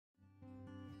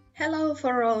Hello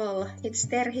for all, it's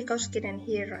Terhi Koskinen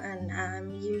here and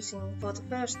I'm using for the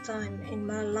first time in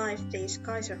my life these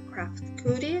Kaisercraft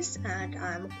goodies and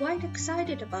I'm quite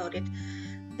excited about it.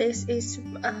 This is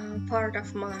part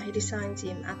of my design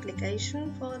team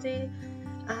application for the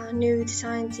new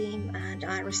design team and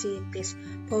I received this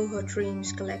Boho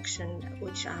Dreams collection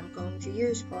which I'm going to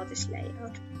use for this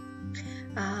layout.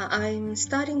 I'm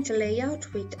starting the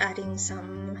layout with adding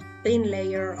some thin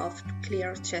layer of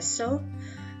clear gesso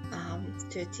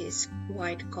to this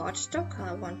white cardstock.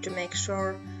 I want to make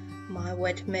sure my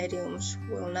wet mediums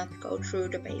will not go through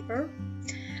the paper.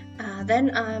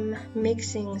 Then I'm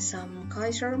mixing some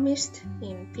Kaiser mist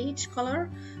in peach color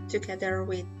together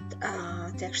with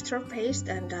texture paste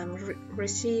and I'm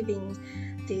receiving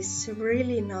this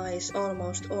really nice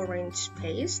almost orange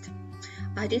paste.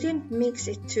 I didn't mix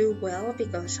it too well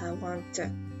because I want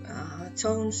the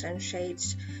tones and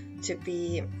shades to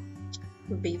be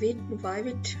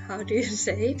vivid, how do you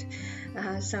say it?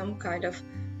 Some kind of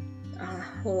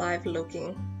live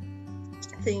looking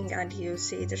thing and you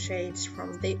see the shades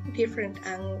from the different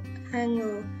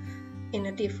angle in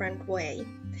a different way.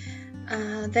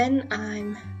 Then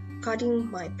I'm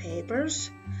cutting my papers.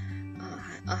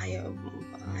 I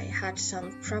had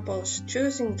some troubles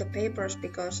choosing the papers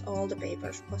because all the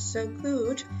papers was so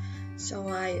good, so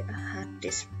I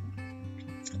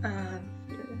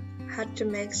had to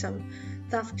make some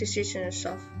tough decisions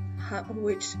of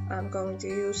which I'm going to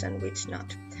use and which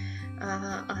not.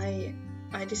 I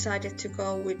decided to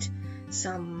go with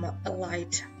some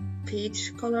light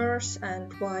peach colors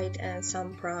and white and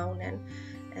some brown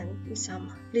and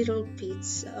some little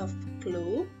bits of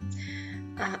blue.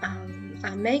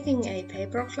 I'm making a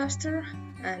paper cluster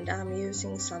and I'm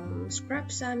using some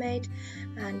scraps I made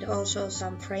and also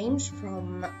some frames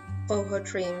from Boho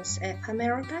Dreams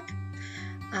ephemera pack.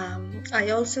 I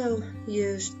also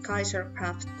used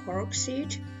Kaisercraft cork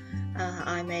seed.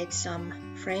 I made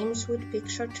some frames with Big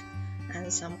Shot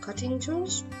and some cutting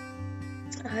tools.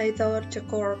 I thought the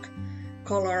cork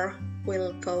color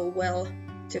will go well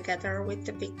together with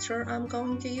the picture I'm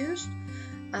going to use.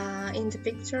 In the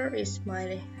picture is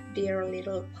my dear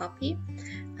little puppy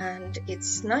and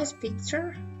it's nice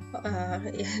picture.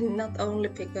 Not only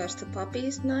because the puppy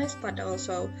is nice, but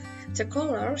also the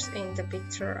colors in the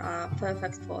picture are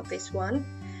perfect for this one.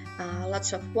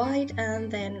 Lots of white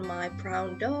and then my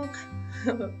brown dog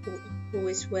who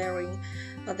is wearing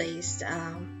this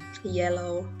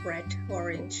yellow, red,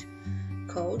 orange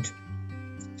coat.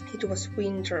 It was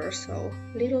winter, so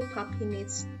little puppy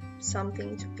needs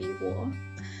something to be warm.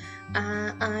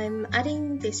 I'm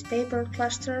adding this paper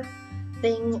cluster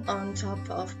thing on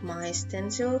top of my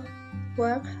stencil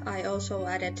work. I also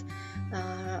added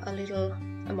a little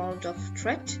amount of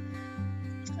thread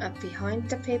behind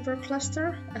the paper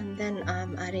cluster and then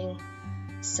I'm adding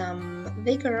some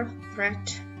bigger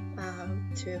thread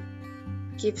to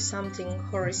give something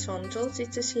horizontal to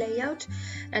this layout,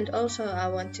 and also I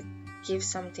want to give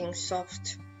something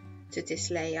soft to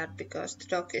this layout because the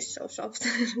dog is so soft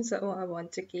so I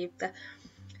want to keep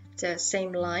the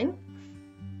same line.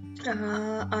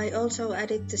 I also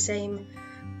added the same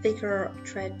thicker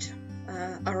thread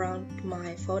around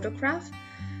my photograph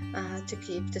to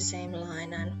keep the same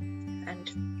line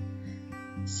and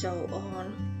so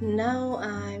on. Now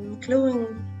I'm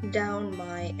gluing down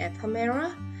my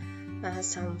ephemera,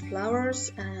 some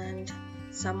flowers and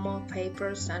some more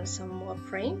papers and some more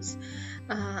frames.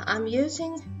 I'm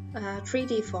using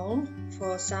 3D foam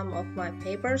for some of my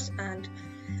papers and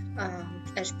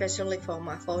especially for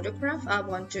my photograph. I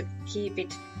want to keep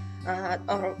it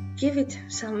or give it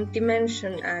some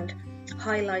dimension and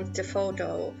highlight the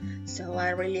photo, so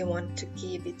I really want to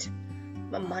keep it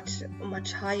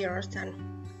much higher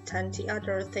than the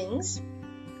other things.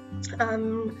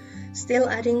 I'm still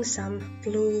adding some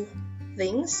blue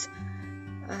things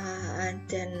and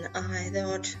then I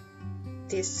thought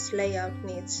this layout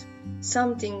needs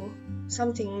something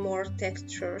more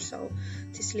texture, so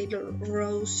this little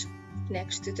rose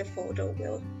next to the photo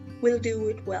will do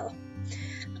it well.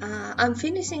 I'm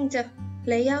finishing the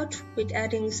layout with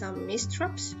adding some mist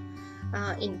drops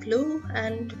in blue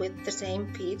and with the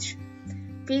same peach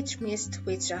mist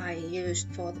which I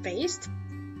used for the paste.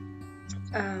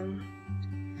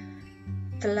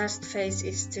 The last phase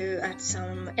is to add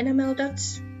some enamel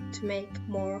dots to make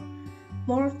more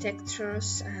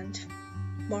textures and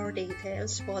more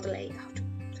details for the layout.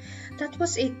 That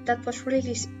was it. That was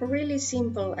really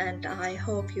simple and I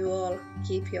hope you all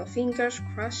keep your fingers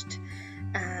crossed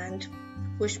and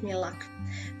wish me luck.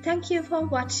 Thank you for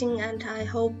watching and I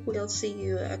hope we'll see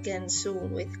you again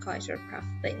soon with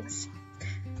Kaisercraft things.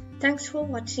 Thanks for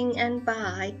watching and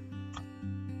bye.